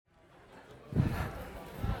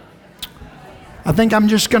I think I'm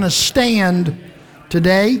just going to stand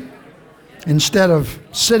today instead of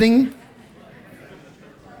sitting.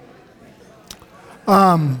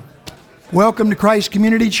 Welcome to Christ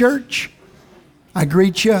Community Church. I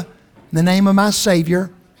greet you in the name of my Savior,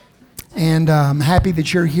 and I'm happy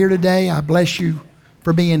that you're here today. I bless you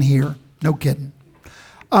for being here. No kidding.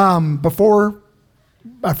 Before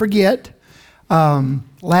I forget,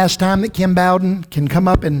 last time that Kim Bowden can come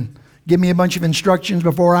up and give me a bunch of instructions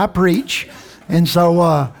before I preach, and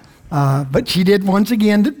so, but she did once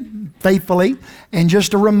again faithfully. And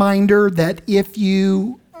just a reminder that if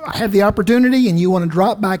you have the opportunity and you want to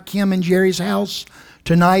drop by Kim and Jerry's house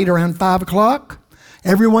tonight around 5 o'clock,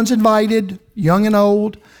 everyone's invited, young and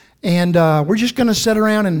old, and we're just going to sit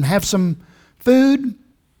around and have some food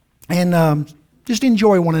and just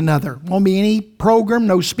enjoy one another. Won't be any program,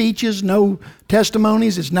 no speeches, no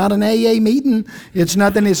testimonies. It's not an AA meeting. It's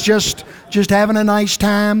nothing. It's just having a nice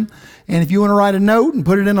time. And if you want to write a note and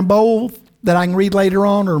put it in a bowl that I can read later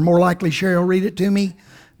on, or more likely Sherry will read it to me,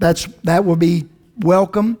 that will be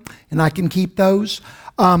welcome, and I can keep those.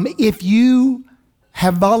 If you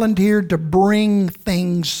have volunteered to bring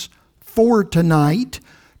things for tonight,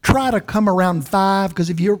 try to come around 5, because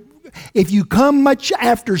if you come much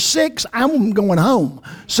after 6, I'm going home.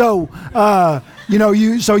 So,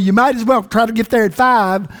 you might as well try to get there at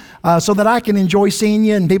 5 so that I can enjoy seeing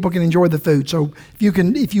you and people can enjoy the food. So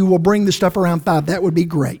if you will bring the stuff around 5, that would be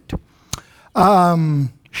great.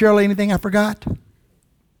 Shirley, anything I forgot?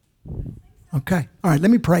 Okay. All right,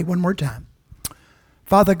 let me pray one more time.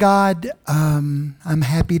 Father God, I'm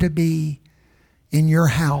happy to be in your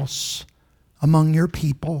house among your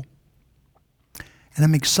people. And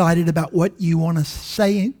I'm excited about what you want to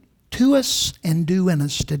say to us and do in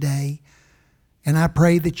us today. And I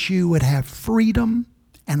pray that you would have freedom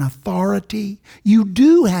and authority. You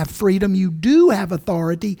do have freedom. You do have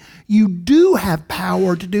authority. You do have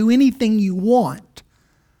power to do anything you want.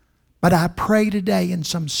 But I pray today in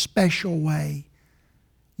some special way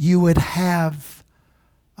you would have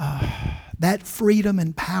that freedom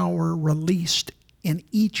and power released in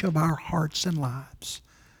each of our hearts and lives.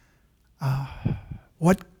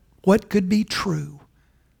 What could be true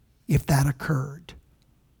if that occurred?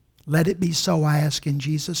 Let it be so, I ask in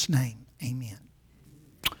Jesus' name. Amen.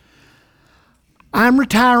 I'm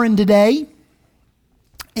retiring today,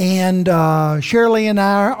 and Shirley and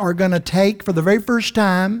I are going to take, for the very first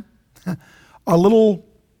time, a little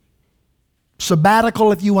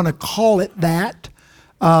sabbatical, if you want to call it that.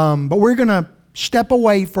 But we're going to step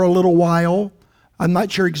away for a little while. I'm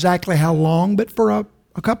not sure exactly how long, but for a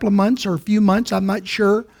couple of months or a few months, I'm not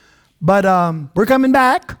sure. But we're coming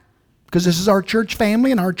back because this is our church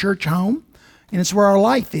family and our church home, and it's where our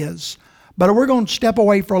life is. But we're going to step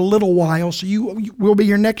away for a little while, so we'll be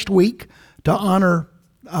here next week to honor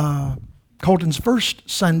Colton's first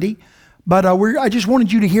Sunday. But I just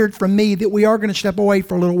wanted you to hear it from me that we are going to step away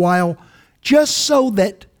for a little while just so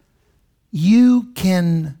that you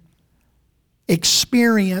can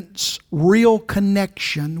experience real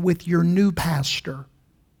connection with your new pastor.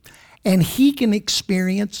 And he can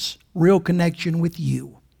experience real connection with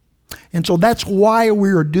you. And so that's why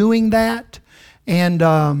we're doing that. And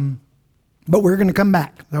but we're going to come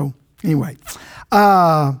back. So anyway,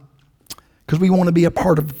 because we want to be a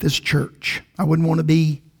part of this church. I wouldn't want to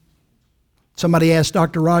be. Somebody asked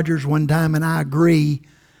Dr. Rogers one time, and I agree.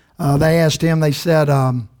 They asked him, they said,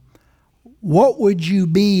 what would you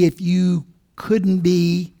be if you couldn't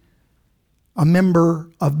be a member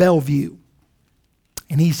of Bellevue?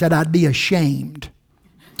 And he said, I'd be ashamed.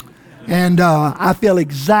 And I feel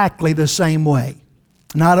exactly the same way.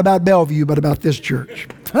 Not about Bellevue, but about this church.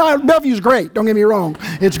 Bellevue's great, don't get me wrong.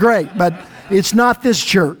 It's great, but it's not this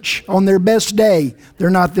church. On their best day, they're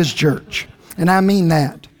not this church. And I mean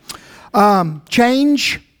that.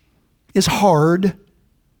 Change is hard,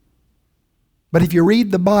 but if you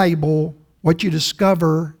read the Bible, what you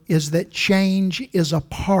discover is that change is a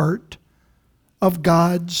part of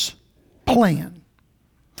God's plan.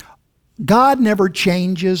 God never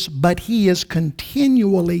changes, but He is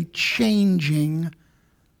continually changing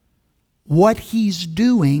what He's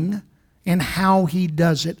doing and how He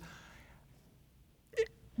does it.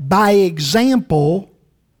 By example,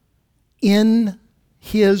 in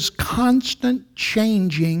His constant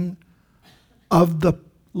changing of the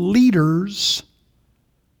leaders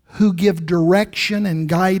who give direction and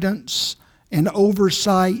guidance and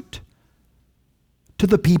oversight to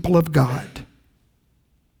the people of God.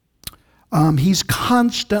 He's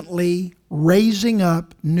constantly raising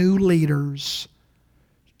up new leaders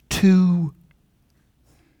to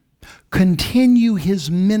continue His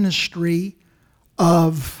ministry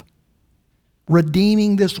of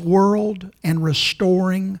redeeming this world and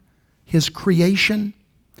restoring His creation.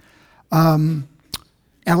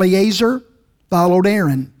 Eleazar followed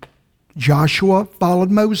Aaron. Joshua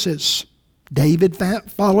followed Moses. David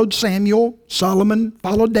followed Samuel. Solomon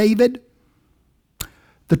followed David.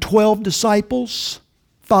 The 12 disciples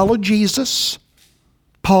followed Jesus.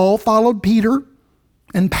 Paul followed Peter.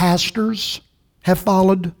 And pastors have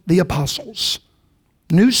followed the apostles.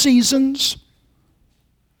 New seasons,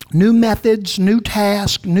 new methods, new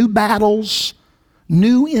tasks, new battles,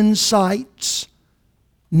 new insights,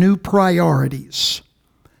 new priorities.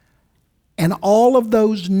 And all of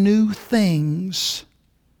those new things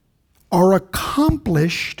are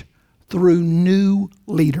accomplished through new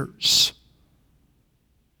leaders.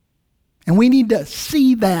 And we need to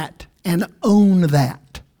see that and own that.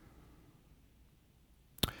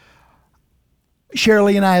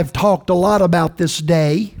 Shirley and I have talked a lot about this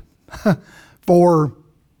day for,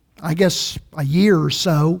 I guess, a year or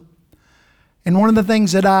so. And one of the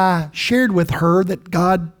things that I shared with her that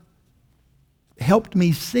God helped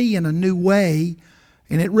me see in a new way,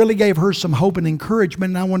 and it really gave her some hope and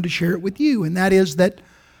encouragement, and I wanted to share it with you, and that is that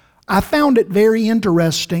I found it very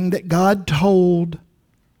interesting that God told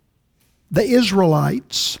the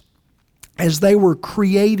Israelites as they were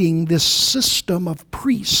creating this system of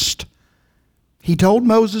priests. He told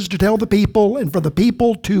Moses to tell the people and for the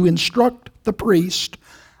people to instruct the priest,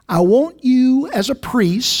 I want you as a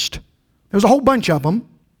priest, there's a whole bunch of them,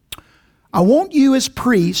 I want you as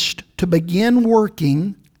priest to begin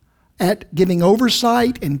working at giving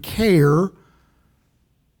oversight and care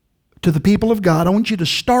to the people of God. I want you to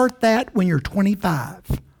start that when you're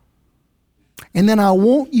 25. And then I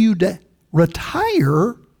want you to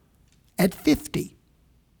retire at 50.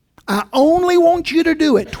 I only want you to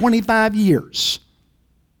do it 25 years.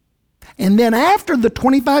 And then after the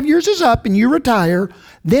 25 years is up and you retire,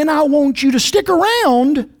 then I want you to stick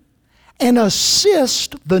around and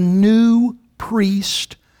assist the new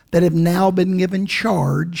priest that have now been given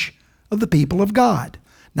charge of the people of God.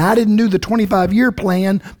 Now, I didn't do the 25-year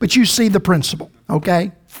plan, but you see the principle,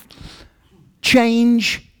 okay?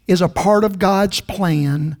 Change is a part of God's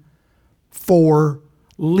plan for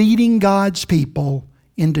leading God's people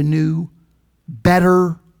into new,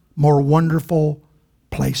 better, more wonderful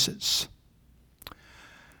places.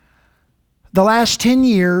 The last 10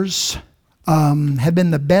 years have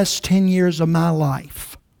been the best 10 years of my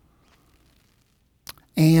life.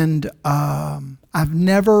 And I've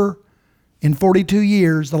never, in 42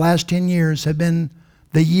 years, the last 10 years have been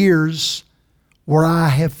the years where I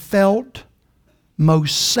have felt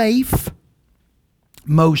most safe,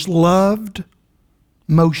 most loved,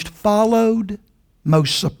 most followed,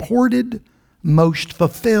 most supported, most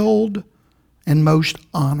fulfilled, and most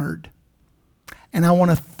honored. And I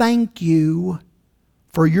want to thank you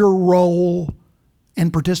for your role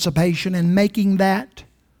and participation in making that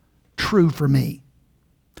true for me.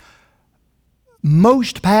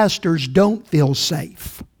 Most pastors don't feel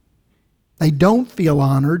safe. They don't feel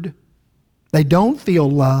honored. They don't feel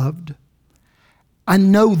loved. I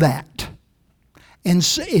know that. And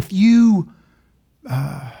so if you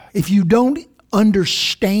don't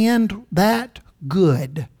understand that,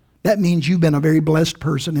 good. That means you've been a very blessed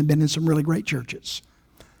person and been in some really great churches.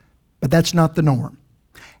 But that's not the norm.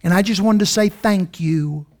 And I just wanted to say thank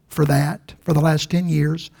you for that, for the last 10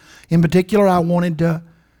 years. In particular, I wanted to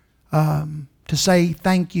say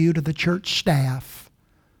thank you to the church staff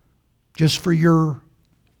just for your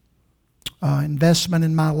investment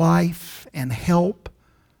in my life and help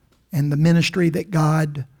and the ministry that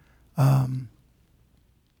God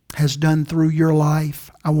has done through your life.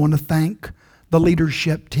 I want to thank the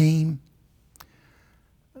leadership team.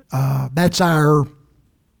 That's our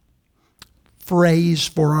phrase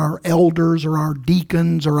for our elders or our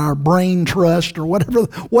deacons or our brain trust or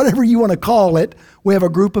whatever you want to call it. We have a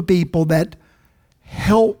group of people that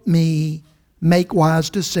help me make wise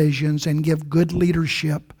decisions and give good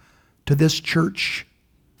leadership to this church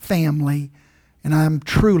family. And I'm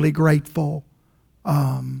truly grateful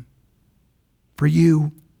for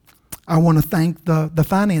you. I want to thank the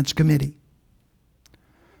finance committee.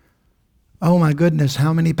 Oh my goodness,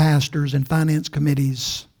 how many pastors and finance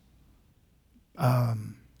committees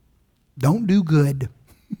don't do good.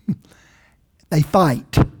 They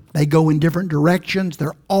fight. They go in different directions.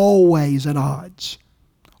 They're always at odds.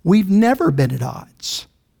 We've never been at odds.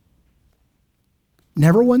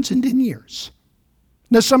 Never once in 10 years.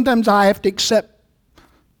 Now sometimes I have to accept,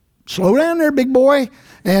 slow down there, big boy,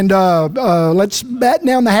 and let's batten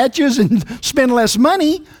down the hatches and spend less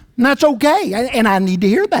money, and that's okay. And I need to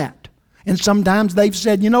hear that. And sometimes they've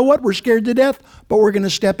said, you know what, we're scared to death, but we're going to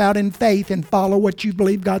step out in faith and follow what you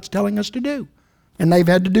believe God's telling us to do. And they've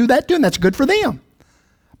had to do that too, and that's good for them.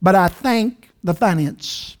 But I thank the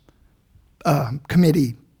finance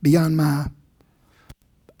committee beyond my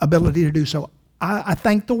ability to do so. I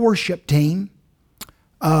thank the worship team.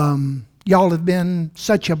 Y'all have been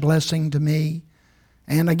such a blessing to me.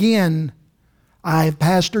 And again, I've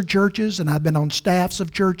pastored churches, and I've been on staffs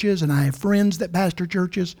of churches, and I have friends that pastor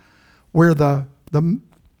churches where the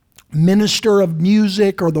minister of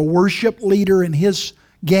music or the worship leader and his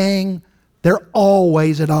gang, they're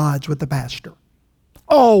always at odds with the pastor.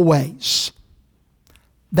 Always.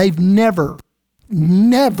 They've never,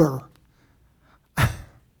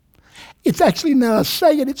 it's actually now I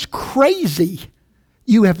say it, it's crazy.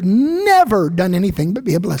 You have never done anything but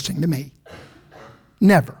be a blessing to me.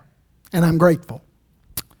 Never. And I'm grateful.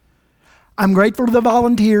 I'm grateful to the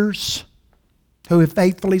volunteers who have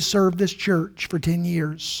faithfully served this church for 10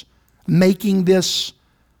 years, making this.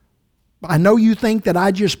 I know you think that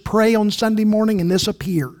I just pray on Sunday morning and this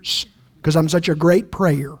appears because I'm such a great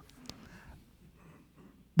prayer.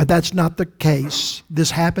 But that's not the case.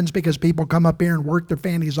 This happens because people come up here and work their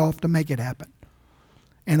fannies off to make it happen.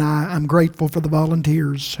 And I'm grateful for the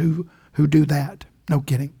volunteers who do that. No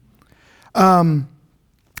kidding. I'm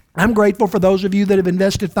grateful for those of you that have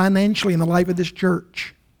invested financially in the life of this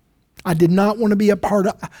church. I did not want to be a part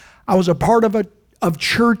of, I was a part of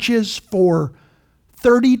churches for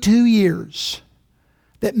 32 years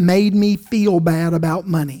that made me feel bad about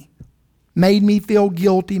money, made me feel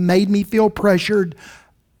guilty, made me feel pressured,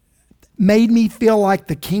 made me feel like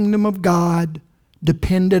the kingdom of God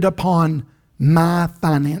depended upon my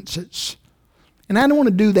finances. And I don't want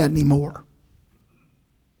to do that anymore.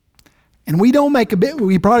 And we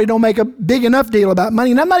probably don't make a big enough deal about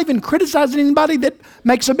money. And I'm not even criticizing anybody that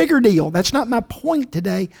makes a bigger deal. That's not my point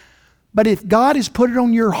today. But if God has put it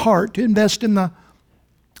on your heart to invest in the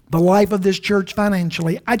life of this church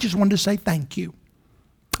financially, I just wanted to say thank you.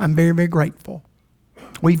 I'm very, very grateful.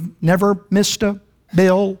 We've never missed a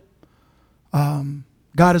bill.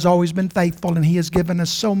 God has always been faithful, and He has given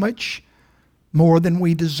us so much more than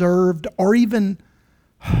we deserved or even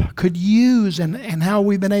could use, and how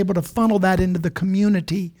we've been able to funnel that into the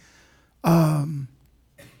community.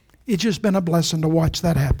 It's just been a blessing to watch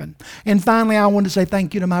that happen. And finally, I want to say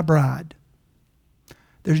thank you to my bride.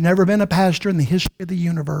 There's never been a pastor in the history of the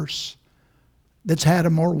universe that's had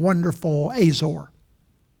a more wonderful Azor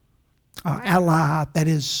ally that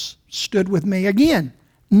has stood with me. Again,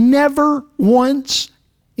 never once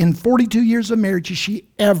in 42 years of marriage has she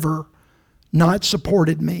ever not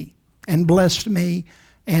supported me and blessed me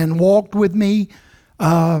and walked with me.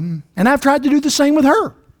 And I've tried to do the same with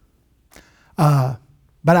her.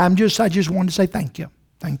 But I just wanted to say thank you.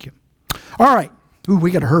 Thank you. All right. Ooh,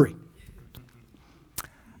 we got to hurry.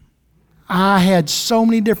 I had so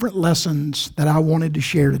many different lessons that I wanted to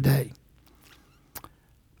share today.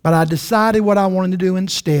 But I decided what I wanted to do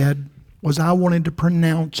instead was I wanted to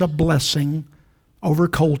pronounce a blessing over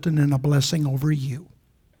Colton and a blessing over you.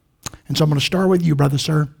 And so I'm going to start with you, brother,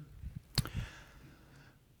 sir.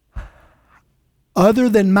 Other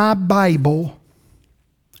than my Bible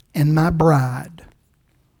and my bride,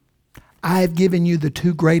 I have given you the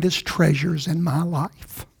two greatest treasures in my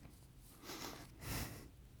life.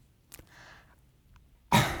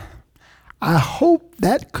 I hope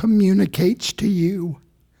that communicates to you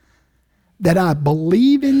that I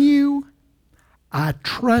believe in you, I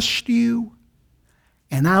trust you,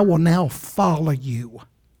 and I will now follow you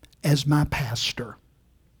as my pastor.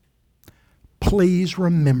 Please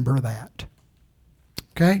remember that.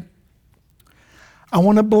 Okay? I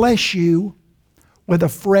want to bless you with a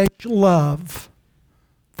fresh love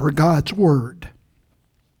for God's Word.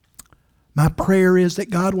 My prayer is that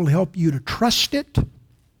God will help you to trust it,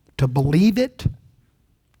 to believe it,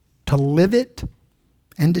 to live it,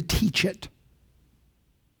 and to teach it.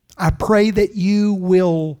 I pray that you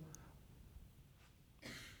will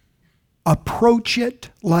approach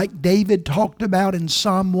it like David talked about in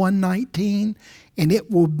Psalm 119, and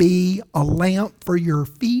it will be a lamp for your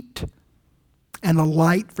feet and a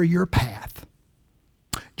light for your path.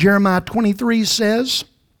 Jeremiah 23 says,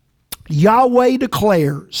 Yahweh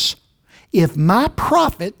declares, if my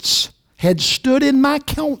prophets had stood in my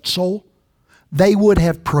counsel, they would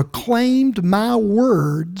have proclaimed my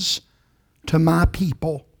words to my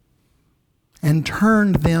people and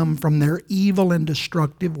turned them from their evil and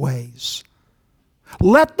destructive ways.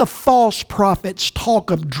 Let the false prophets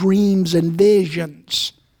talk of dreams and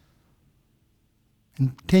visions.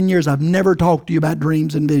 In 10 years, I've never talked to you about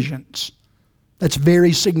dreams and visions. That's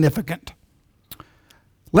very significant.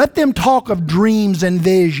 Let them talk of dreams and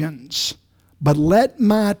visions, but let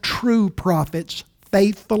my true prophets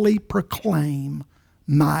faithfully proclaim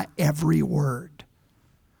my every word.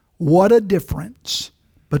 What a difference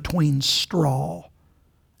between straw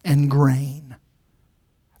and grain.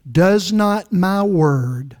 Does not my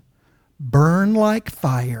word burn like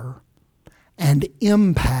fire and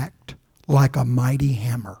impact like a mighty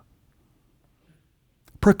hammer?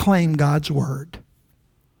 Proclaim God's word.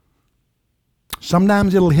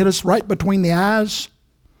 Sometimes it'll hit us right between the eyes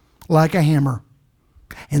like a hammer.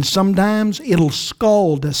 And sometimes it'll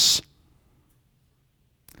scald us.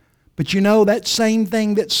 But you know, that same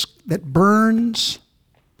thing that burns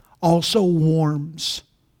also warms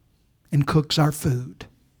and cooks our food.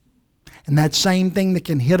 And that same thing that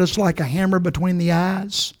can hit us like a hammer between the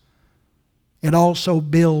eyes, it also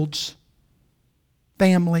builds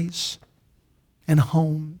families and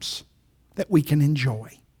homes that we can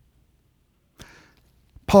enjoy.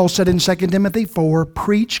 Paul said in 2 Timothy 4,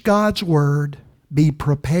 preach God's word, be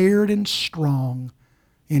prepared and strong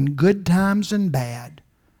in good times and bad.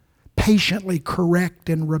 Patiently correct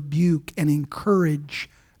and rebuke and encourage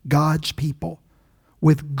God's people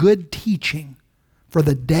with good teaching. For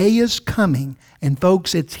the day is coming, and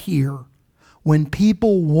folks, it's here, when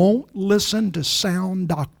people won't listen to sound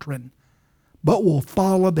doctrine, but will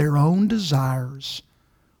follow their own desires,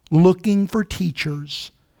 looking for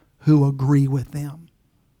teachers who agree with them.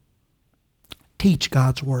 Teach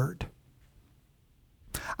God's word.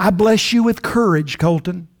 I bless you with courage,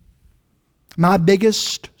 Colton. My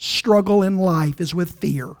biggest struggle in life is with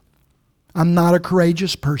fear. I'm not a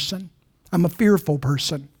courageous person. I'm a fearful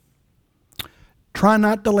person. Try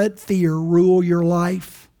not to let fear rule your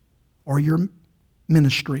life or your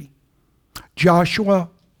ministry.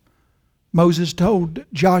 Moses told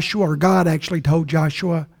Joshua, or God actually told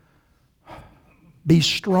Joshua, be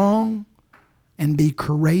strong and be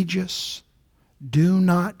courageous. Do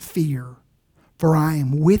not fear, for I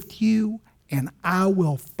am with you and I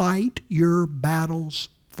will fight your battles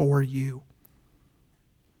for you.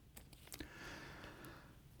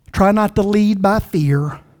 Try not to lead by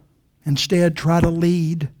fear. Instead, try to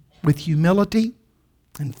lead with humility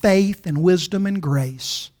and faith and wisdom and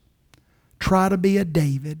grace. Try to be a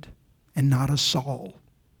David and not a Saul.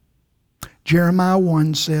 Jeremiah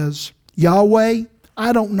 1 says, Yahweh,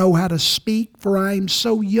 I don't know how to speak, for I am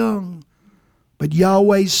so young. But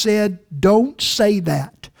Yahweh said, don't say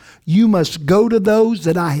that. You must go to those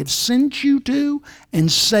that I have sent you to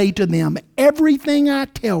and say to them, everything I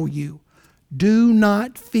tell you, do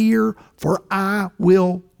not fear, for I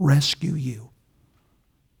will rescue you.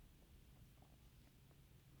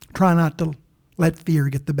 Try not to let fear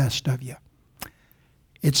get the best of you.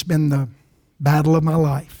 It's been the battle of my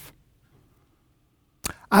life.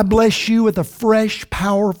 I bless you with a fresh,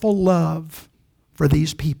 powerful love for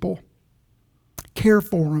these people. Care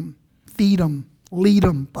for them, feed them, lead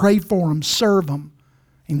them, pray for them, serve them,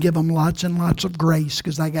 and give them lots and lots of grace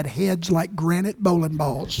because they got heads like granite bowling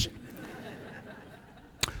balls.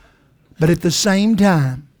 But at the same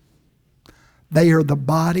time, they are the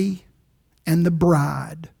body and the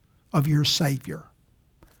bride of your Savior.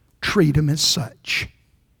 Treat them as such.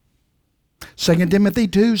 2 Timothy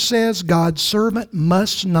 2 says, God's servant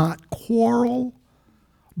must not quarrel,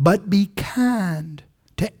 but be kind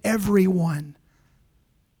to everyone,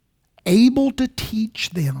 able to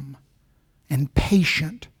teach them, and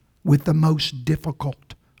patient with the most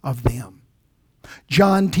difficult of them.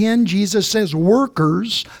 John 10, Jesus says,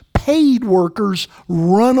 paid workers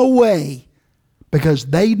run away because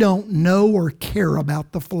they don't know or care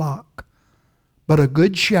about the flock. But a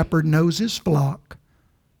good shepherd knows his flock,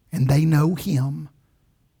 and they know him,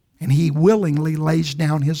 and he willingly lays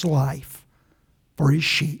down his life for his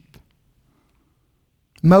sheep.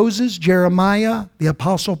 Moses, Jeremiah, the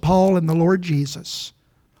Apostle Paul, and the Lord Jesus,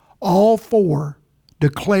 all four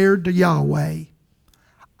declared to Yahweh,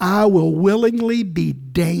 I will willingly be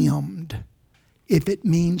damned if it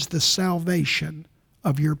means the salvation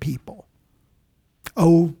of your people.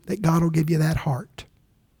 Oh, that God will give you that heart.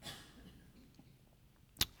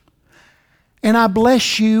 And I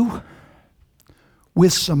bless you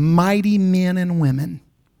with some mighty men and women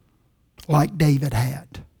like David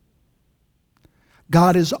had.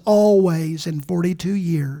 God has always, in 42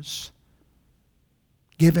 years,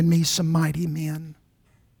 given me some mighty men.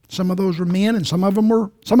 Some of those were men, and some of them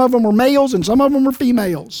were males, and some of them were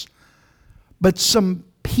females. But some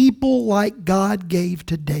people like God gave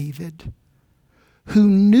to David, who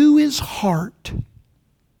knew his heart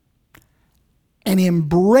and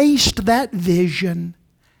embraced that vision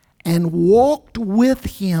and walked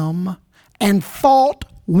with him and fought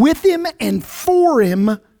with him and for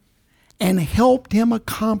him and helped him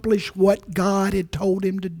accomplish what God had told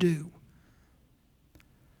him to do.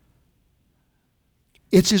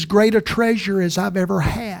 It's as great a treasure as I've ever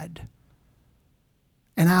had.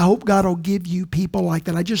 And I hope God will give you people like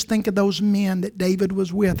that. I just think of those men that David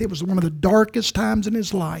was with. It was one of the darkest times in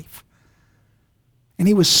his life. And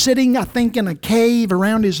he was sitting, I think, in a cave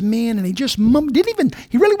around his men, and he just he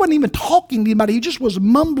really wasn't even talking to anybody. He just was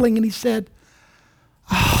mumbling, and he said,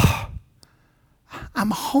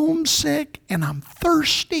 I'm homesick and I'm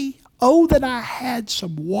thirsty. Oh, that I had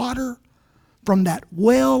some water from that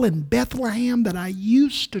well in Bethlehem that I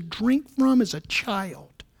used to drink from as a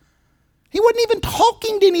child. He wasn't even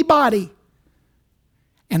talking to anybody.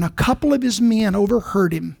 And a couple of his men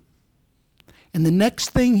overheard him. And the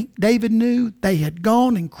next thing David knew, they had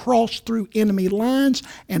gone and crossed through enemy lines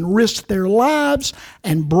and risked their lives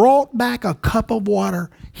and brought back a cup of water.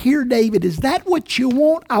 Here, David, is that what you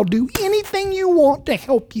want? I'll do anything you want to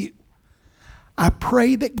help you. I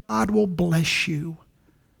pray that God will bless you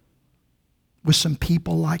with some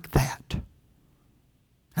people like that.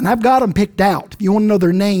 And I've got them picked out. If you want to know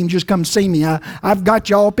their name, just come see me. I've got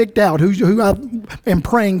you all picked out who I am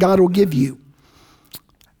praying God will give you.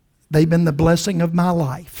 They've been the blessing of my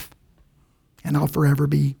life, and I'll forever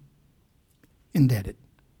be indebted.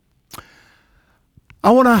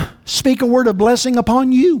 I want to speak a word of blessing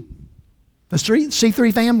upon you, the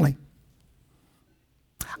C3 family.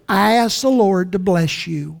 I ask the Lord to bless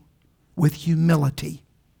you with humility.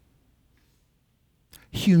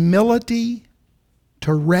 Humility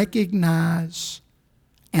to recognize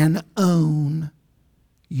and own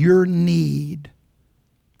your need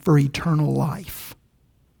for eternal life.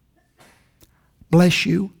 Bless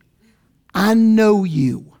you. I know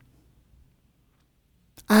you.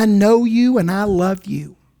 I know you and I love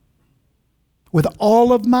you with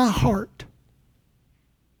all of my heart.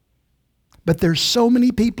 But there's so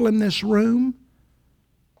many people in this room,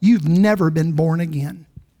 you've never been born again.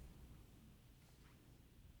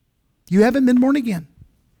 You haven't been born again.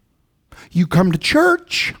 You come to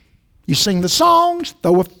church, you sing the songs,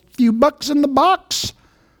 throw a few bucks in the box,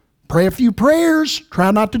 pray a few prayers,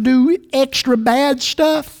 try not to do extra bad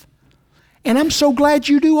stuff. And I'm so glad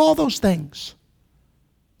you do all those things.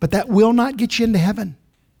 But that will not get you into heaven.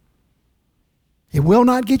 It will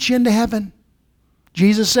not get you into heaven.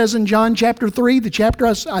 Jesus says in John chapter 3, the chapter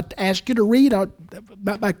I asked you to read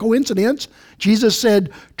by coincidence, Jesus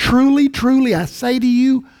said, "Truly, truly, I say to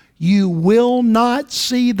you, you will not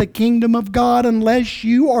see the kingdom of God unless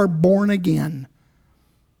you are born again."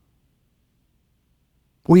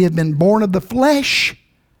 We have been born of the flesh,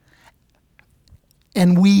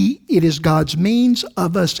 and it is God's means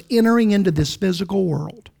of us entering into this physical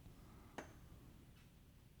world.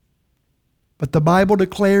 But the Bible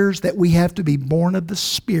declares that we have to be born of the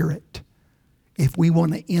Spirit if we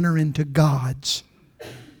want to enter into God's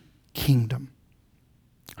kingdom.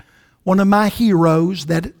 One of my heroes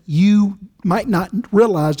that you might not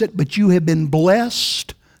realize it, but you have been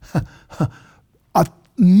blessed a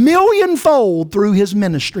millionfold through his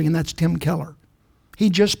ministry, and that's Tim Keller.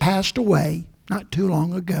 He just passed away not too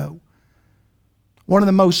long ago. One of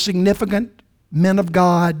the most significant men of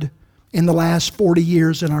God in the last 40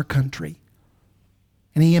 years in our country.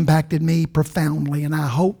 And he impacted me profoundly, and I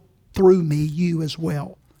hope through me, you as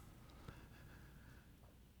well.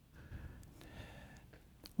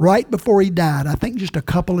 Right before he died, I think just a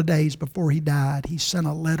couple of days before he died, he sent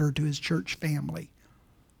a letter to his church family.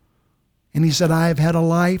 And he said, "I have had a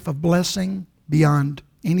life of blessing beyond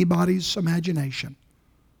anybody's imagination.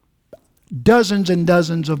 Dozens and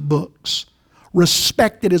dozens of books.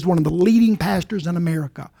 Respected as one of the leading pastors in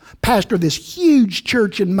America. Pastor of this huge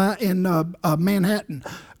church in Manhattan.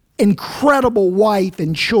 Incredible wife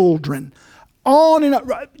and children. On and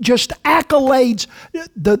just accolades.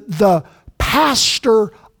 The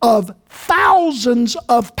pastor of thousands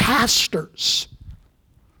of pastors."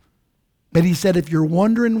 But he said, if you're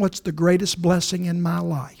wondering what's the greatest blessing in my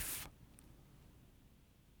life,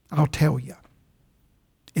 I'll tell you.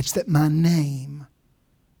 It's that my name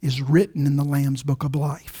is written in the Lamb's Book of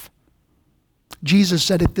Life. Jesus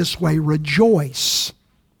said it this way, "Rejoice,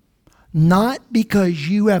 not because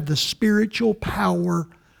you have the spiritual power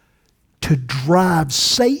to drive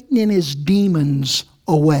Satan and his demons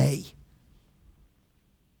away.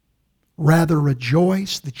 Rather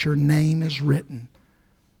rejoice that your name is written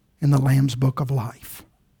in the Lamb's Book of Life."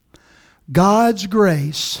 God's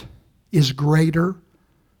grace is greater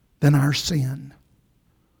than our sin.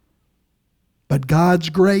 But God's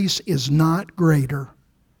grace is not greater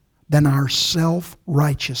than our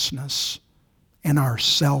self-righteousness and our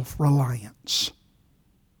self-reliance.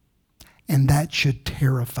 And that should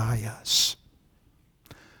terrify us.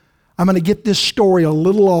 I'm going to get this story a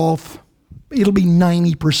little off. It'll be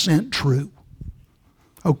 90% true.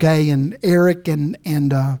 Okay, and Eric and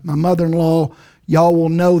my mother-in-law, y'all will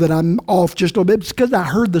know that I'm off just a little bit because I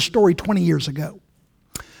heard the story 20 years ago.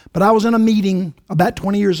 But I was in a meeting about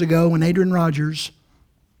 20 years ago when Adrian Rogers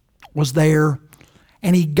was there,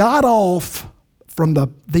 and he got off from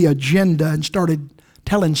the agenda and started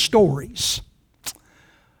telling stories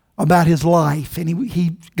about his life. And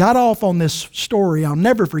he got off on this story. I'll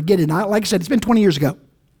never forget it. Like I said, it's been 20 years ago.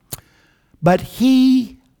 But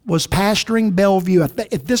he was pastoring Bellevue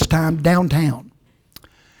at this time downtown.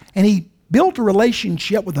 And he built a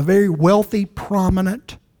relationship with a very wealthy,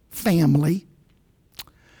 prominent family.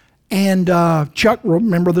 And Chuck will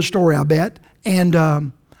remember the story, I bet. And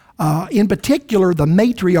in particular, the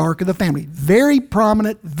matriarch of the family. Very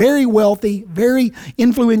prominent, very wealthy, very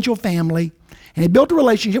influential family. And he built a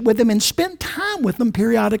relationship with them and spent time with them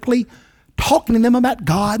periodically, talking to them about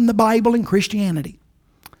God and the Bible and Christianity.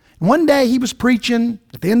 One day he was preaching.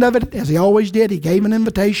 At the end of it, as he always did, he gave an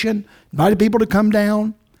invitation, invited people to come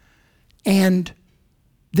down. And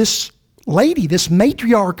this lady, this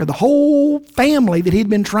matriarch of the whole family that he'd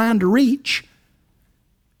been trying to reach,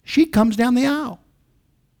 she comes down the aisle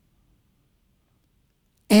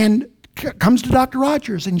and comes to Dr.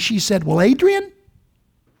 Rogers, and she said, "Well, Adrian,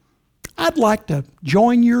 I'd like to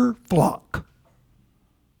join your flock."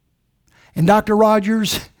 And Dr.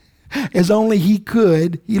 Rogers, as only he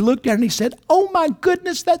could, he looked at her and he said, "Oh my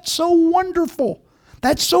goodness, that's so wonderful.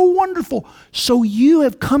 That's so wonderful. So you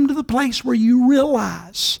have come to the place where you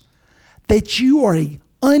realize that you are an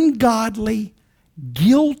ungodly,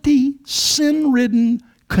 guilty, sin-ridden,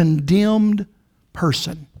 condemned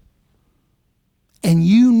person. And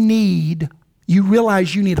you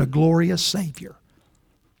realize you need a glorious Savior."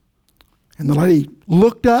 And the lady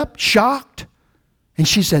looked up, shocked, and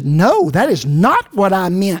she said, "No, that is not what I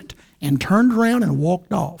meant," and turned around and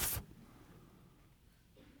walked off.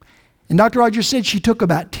 And Dr. Rogers said she took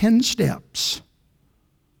about 10 steps,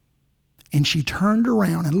 and she turned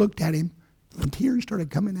around and looked at him, and tears started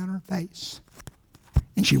coming down her face.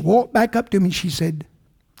 And she walked back up to him and she said,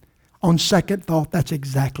 "On second thought, that's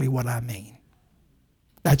exactly what I mean.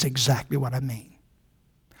 That's exactly what I mean."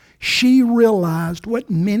 She realized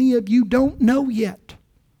what many of you don't know yet.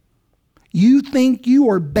 You think you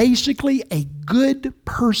are basically a good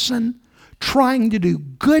person trying to do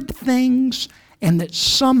good things, and that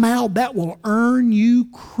somehow that will earn you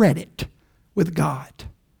credit with God.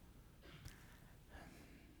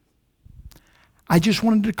 I just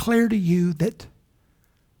want to declare to you that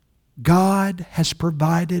God has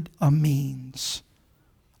provided a means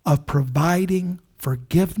of providing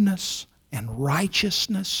forgiveness and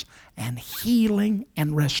righteousness and healing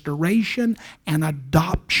and restoration and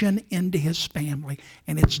adoption into His family.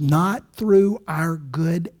 And it's not through our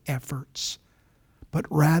good efforts, but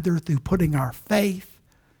rather through putting our faith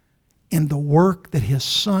in the work that His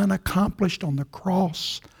Son accomplished on the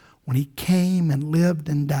cross when He came and lived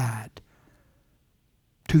and died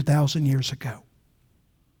 2,000 years ago.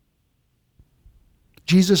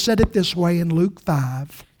 Jesus said it this way in Luke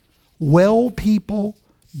 5, "Well people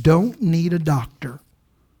don't need a doctor.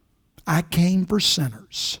 I came for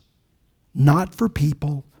sinners, not for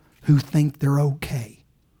people who think they're okay."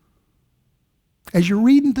 As you're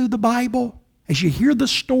reading through the Bible, as you hear the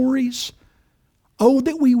stories, oh,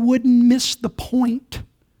 that we wouldn't miss the point.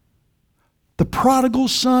 The prodigal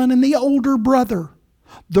son and the older brother,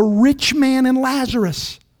 the rich man and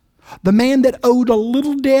Lazarus, the man that owed a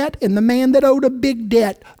little debt and the man that owed a big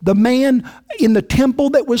debt, the man in the temple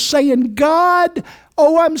that was saying, "God,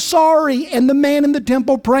 oh, I'm sorry," and the man in the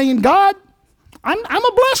temple praying, "God, I'm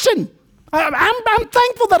a blessing. I'm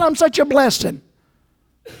thankful that I'm such a blessing."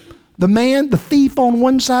 The thief on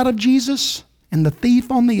one side of Jesus and the thief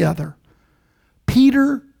on the other.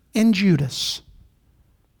 Peter and Judas.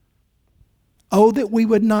 Oh, that we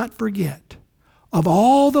would not forget, of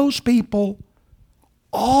all those people,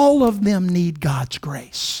 all of them need God's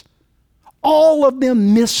grace. All of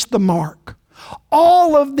them missed the mark.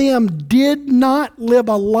 All of them did not live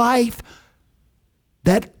a life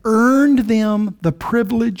that earned them the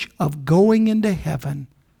privilege of going into heaven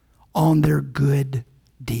on their good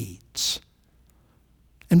deeds.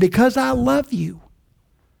 And because I love you,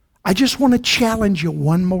 I just want to challenge you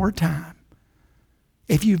one more time.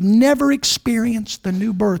 If you've never experienced the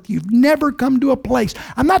new birth, you've never come to a place.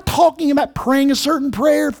 I'm not talking about praying a certain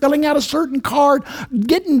prayer, filling out a certain card,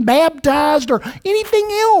 getting baptized, or anything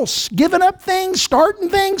else, giving up things, starting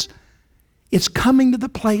things. It's coming to the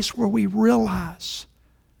place where we realize,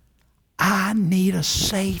 I need a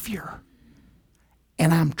Savior.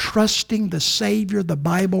 And I'm trusting the Savior the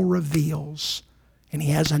Bible reveals. And He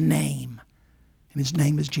has a name. And His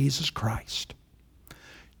name is Jesus Christ.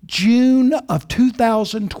 June of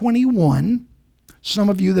 2021, some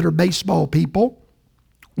of you that are baseball people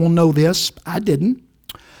will know this. I didn't.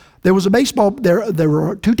 There was a baseball, there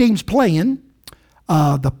were two teams playing,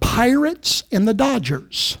 the Pirates and the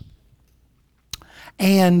Dodgers.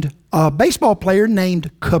 And a baseball player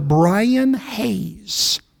named Ke'Bryan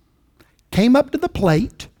Hayes came up to the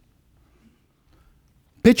plate.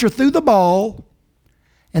 Pitcher threw the ball,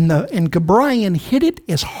 and Ke'Bryan hit it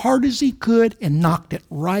as hard as he could and knocked it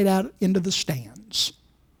right out into the stands.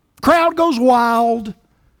 Crowd goes wild.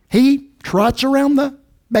 He trots around the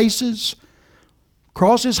bases,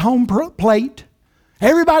 crosses home plate.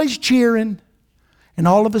 Everybody's cheering. And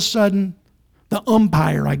all of a sudden, the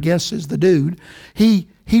umpire, I guess is the dude, he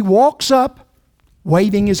walks up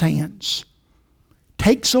waving his hands,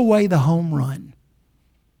 takes away the home run.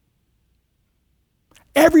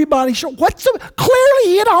 Everybody clearly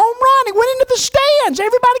he hit a home run. He went into the stands.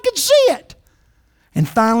 Everybody could see it. And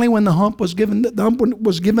finally, when the ump was given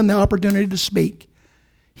the opportunity to speak,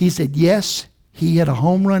 he said, yes, he hit a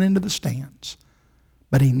home run into the stands,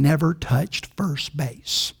 but he never touched first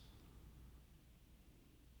base.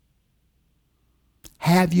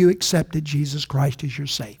 Have you accepted Jesus Christ as your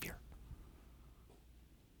Savior?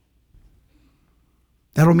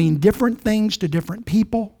 That'll mean different things to different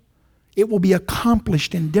people. It will be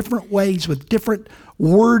accomplished in different ways with different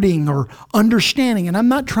wording or understanding. And I'm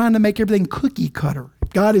not trying to make everything cookie cutter. If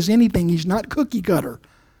God is anything, He's not cookie cutter.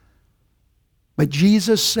 But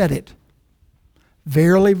Jesus said it.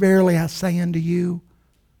 Verily, verily, I say unto you,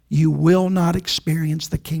 you will not experience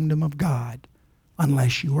the kingdom of God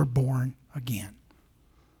unless you are born again.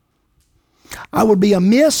 I would be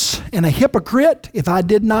amiss and a hypocrite if I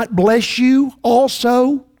did not bless you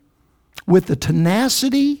also with the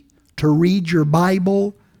tenacity to read your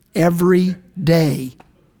Bible every day.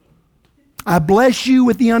 I bless you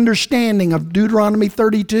with the understanding of Deuteronomy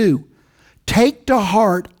 32. Take to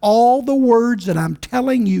heart all the words that I'm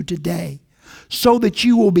telling you today, so that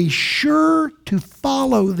you will be sure to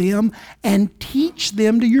follow them and teach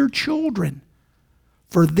them to your children.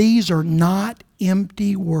 For these are not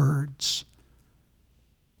empty words,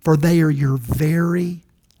 for they are your very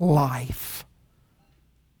life.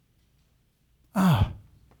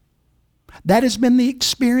 That has been the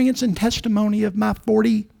experience and testimony of my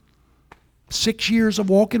 46 years of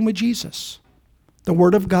walking with Jesus. The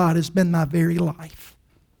Word of God has been my very life.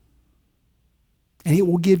 And it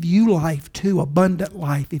will give you life too, abundant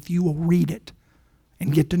life, if you will read it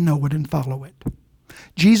and get to know it and follow it.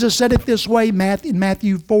 Jesus said it this way in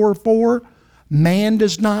Matthew 4:4, man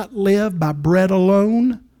does not live by bread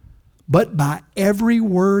alone, but by every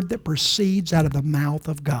word that proceeds out of the mouth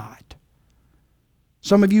of God.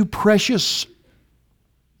 Some of you precious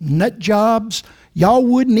nut jobs, y'all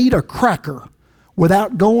wouldn't eat a cracker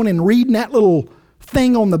without going and reading that little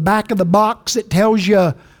thing on the back of the box that tells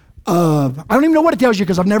you, I don't even know what it tells you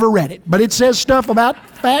because I've never read it, but it says stuff about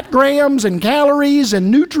fat grams and calories and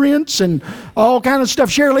nutrients and all kind of stuff.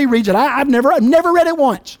 Shirley reads it. I've never read it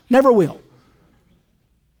once. Never will.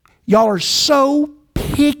 Y'all are so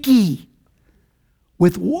picky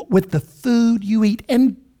with the food you eat.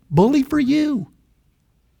 And bully for you.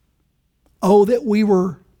 Oh, that we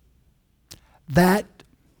were that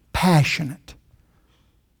passionate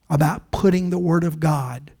about putting the Word of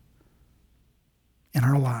God in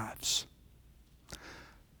our lives.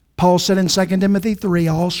 Paul said in 2 Timothy 3,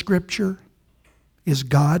 all Scripture is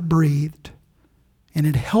God-breathed, and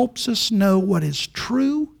it helps us know what is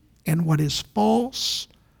true and what is false,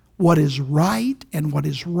 what is right and what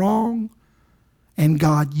is wrong, and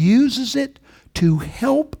God uses it to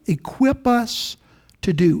help equip us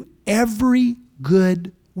to do every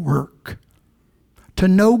good work, to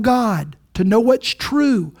know God, to know what's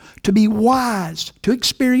true, to be wise, to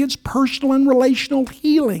experience personal and relational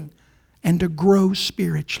healing, and to grow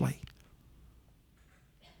spiritually.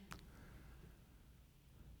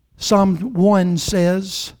 Psalm 1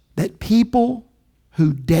 says that people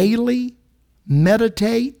who daily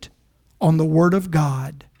meditate on the Word of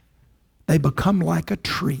God, they become like a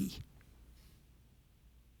tree.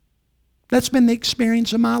 That's been the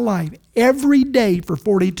experience of my life. Every day for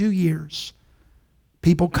 42 years,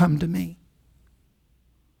 people come to me.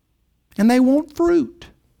 And they want fruit.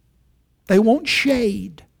 They want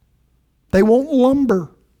shade. They want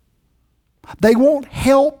lumber. They want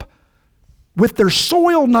help with their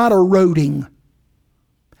soil not eroding.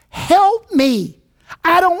 Help me.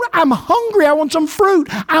 I'm hungry. I want some fruit.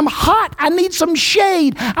 I'm hot. I need some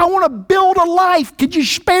shade. I want to build a life. Could you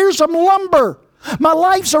spare some lumber? My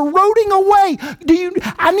life's eroding away.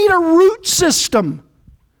 I need a root system.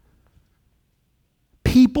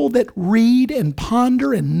 People that read and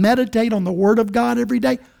ponder and meditate on the Word of God every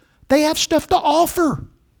day, They have stuff to offer.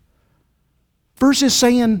 Versus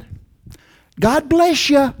saying, God bless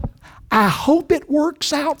you. I hope it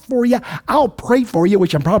works out for you. I'll pray for you,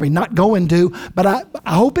 which I'm probably not going to, but I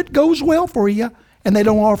hope it goes well for you. And they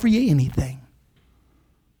don't offer you anything.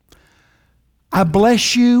 I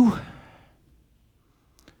bless you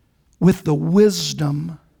with the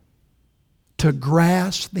wisdom to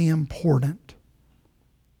grasp the importance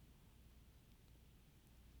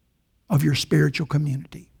of your spiritual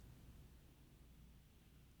community.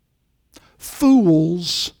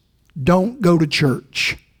 Fools don't go to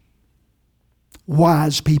church.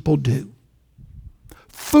 Wise people do.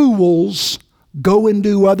 Fools go and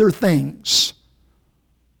do other things.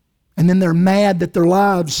 And then they're mad that their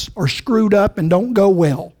lives are screwed up and don't go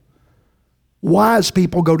well. Wise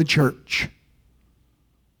people go to church.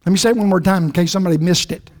 Let me say it one more time in case somebody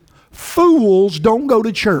missed it. Fools don't go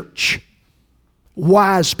to church.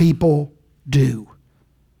 Wise people do.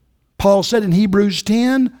 Paul said in Hebrews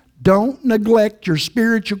 10, don't neglect your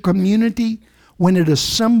spiritual community when it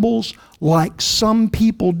assembles like some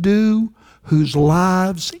people do whose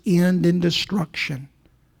lives end in destruction.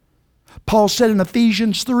 Paul said in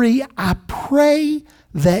Ephesians 3, I pray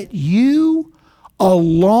that you,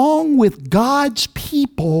 along with God's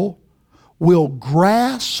people, will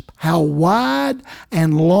grasp how wide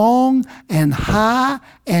and long and high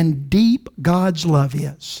and deep God's love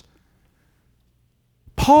is.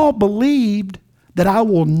 Paul believed that I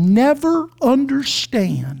will never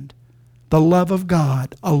understand the love of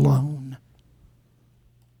God alone.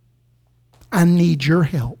 I need your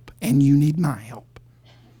help, and you need my help.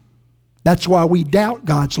 That's why we doubt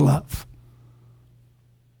God's love.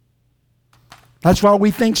 That's why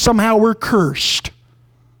we think somehow we're cursed.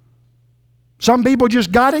 Some people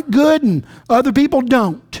just got it good and other people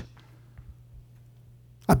don't.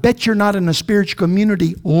 I bet you're not in a spiritual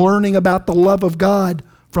community learning about the love of God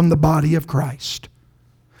from the body of Christ.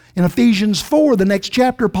 In Ephesians 4, the next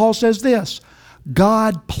chapter, Paul says this,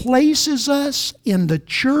 God places us in the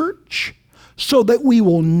church so that we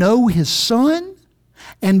will know His Son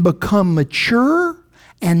and become mature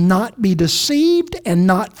and not be deceived and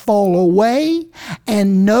not fall away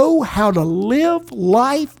and know how to live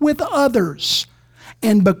life with others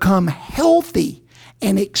and become healthy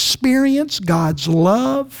and experience God's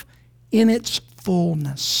love in its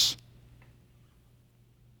fullness.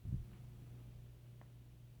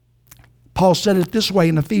 Paul said it this way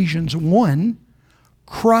in Ephesians 1,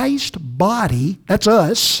 Christ's body, that's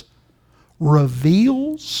us,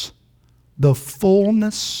 reveals the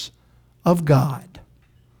fullness of God.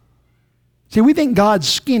 See, we think God's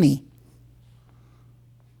skinny.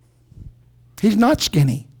 He's not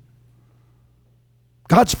skinny.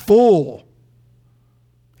 God's full.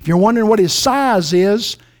 If you're wondering what His size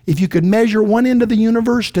is, if you could measure one end of the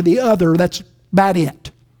universe to the other, that's about it.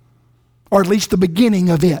 Or at least the beginning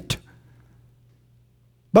of it.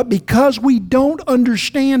 But because we don't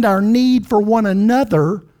understand our need for one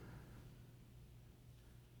another,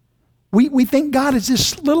 we think God is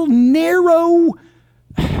this little narrow.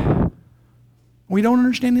 We don't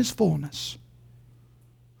understand His fullness.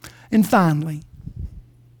 And finally,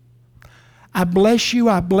 I bless you,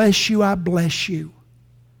 I bless you, I bless you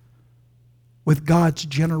with God's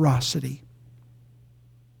generosity.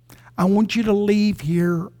 I want you to leave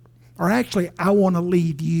here, or actually I want to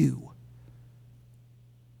leave you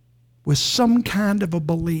with some kind of a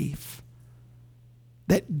belief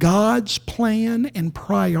that God's plan and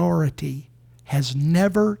priority has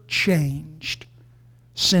never changed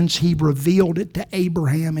since He revealed it to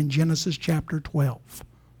Abraham in Genesis chapter 12.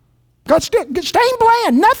 God's staying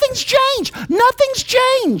plan. Nothing's changed. Nothing's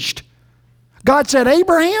changed. God said,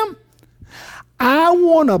 Abraham, I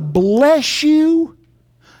want to bless you.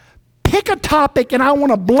 Pick a topic and I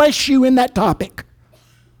want to bless you in that topic.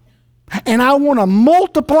 And I want to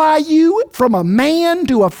multiply you from a man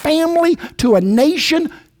to a family to a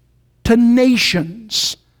nation to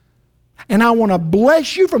nations. And I want to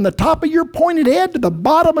bless you from the top of your pointed head to the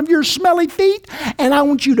bottom of your smelly feet. And I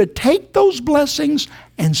want you to take those blessings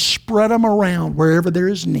and spread them around wherever there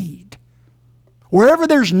is need. Wherever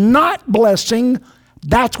there's not blessing,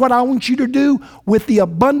 that's what I want you to do with the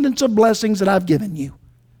abundance of blessings that I've given you.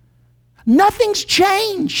 Nothing's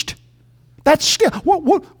changed. That's still,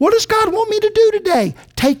 what does God want me to do today?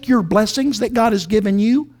 Take your blessings that God has given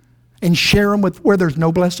you and share them with where there's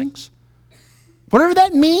no blessings? Whatever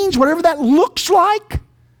that means, whatever that looks like,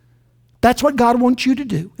 that's what God wants you to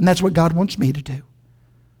do. And that's what God wants me to do.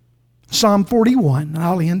 Psalm 41, and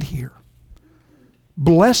I'll end here.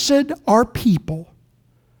 Blessed are people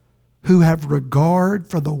who have regard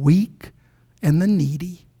for the weak and the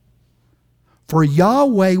needy. For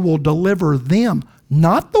Yahweh will deliver them,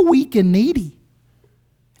 not the weak and needy.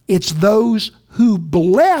 It's those who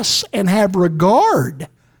bless and have regard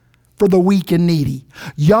for the weak and needy.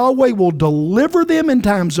 Yahweh will deliver them in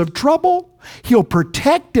times of trouble. He'll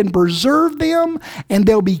protect and preserve them, and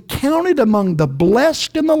they'll be counted among the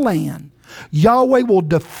blessed in the land. Yahweh will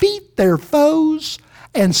defeat their foes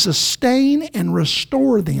and sustain and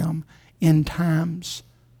restore them in times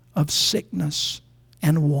of sickness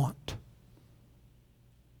and want.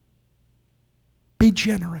 Be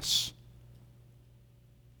generous.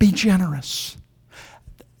 Be generous.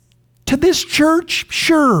 To this church,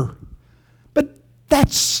 sure. But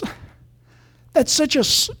that's such a,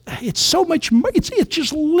 it's so much more, it's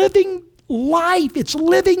just living life. It's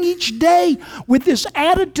living each day with this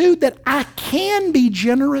attitude that I can be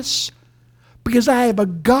generous because I have a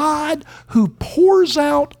God who pours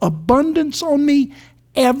out abundance on me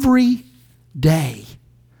every day.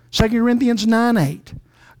 2 Corinthians 9:8.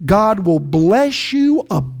 God will bless you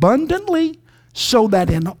abundantly so that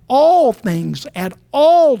in all things, at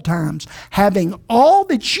all times, having all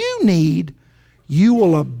that you need, you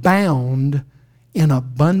will abound in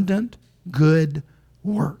abundant good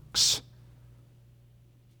works.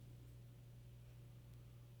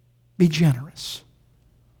 Be generous.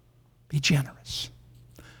 Be generous.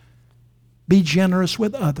 Be generous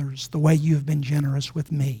with others the way you've been generous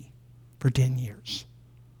with me for 10 years.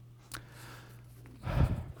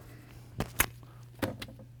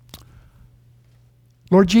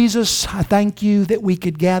 Lord Jesus, I thank you that we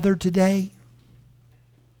could gather today.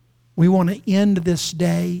 We want to end this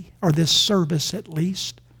day, or this service at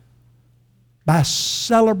least, by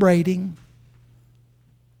celebrating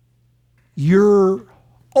your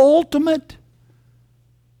ultimate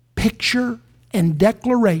picture and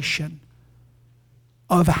declaration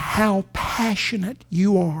of how passionate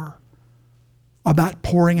you are about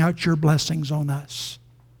pouring out your blessings on us.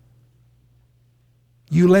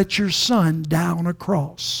 You let your Son die on a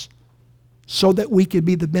cross so that we could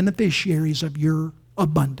be the beneficiaries of your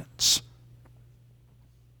abundance.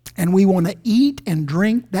 And we want to eat and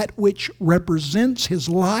drink that which represents His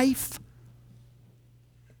life,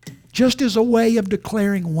 just as a way of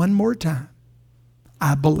declaring one more time,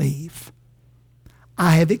 I believe,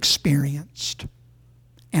 I have experienced,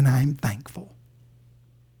 and I'm thankful.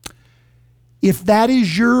 If that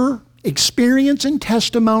is your experience and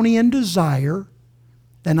testimony and desire,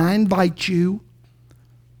 then I invite you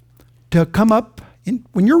to come up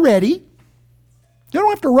when you're ready. You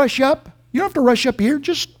don't have to rush up. You don't have to rush up here.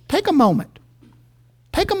 Just take a moment.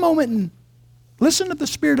 Take a moment and listen to the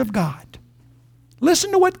Spirit of God.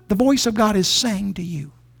 Listen to what the voice of God is saying to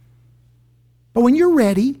you. But when you're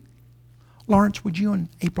ready, Lawrence, would you and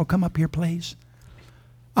April come up here, please?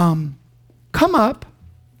 Come up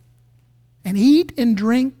and eat and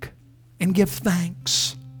drink and give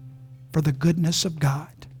thanks for the goodness of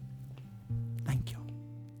God.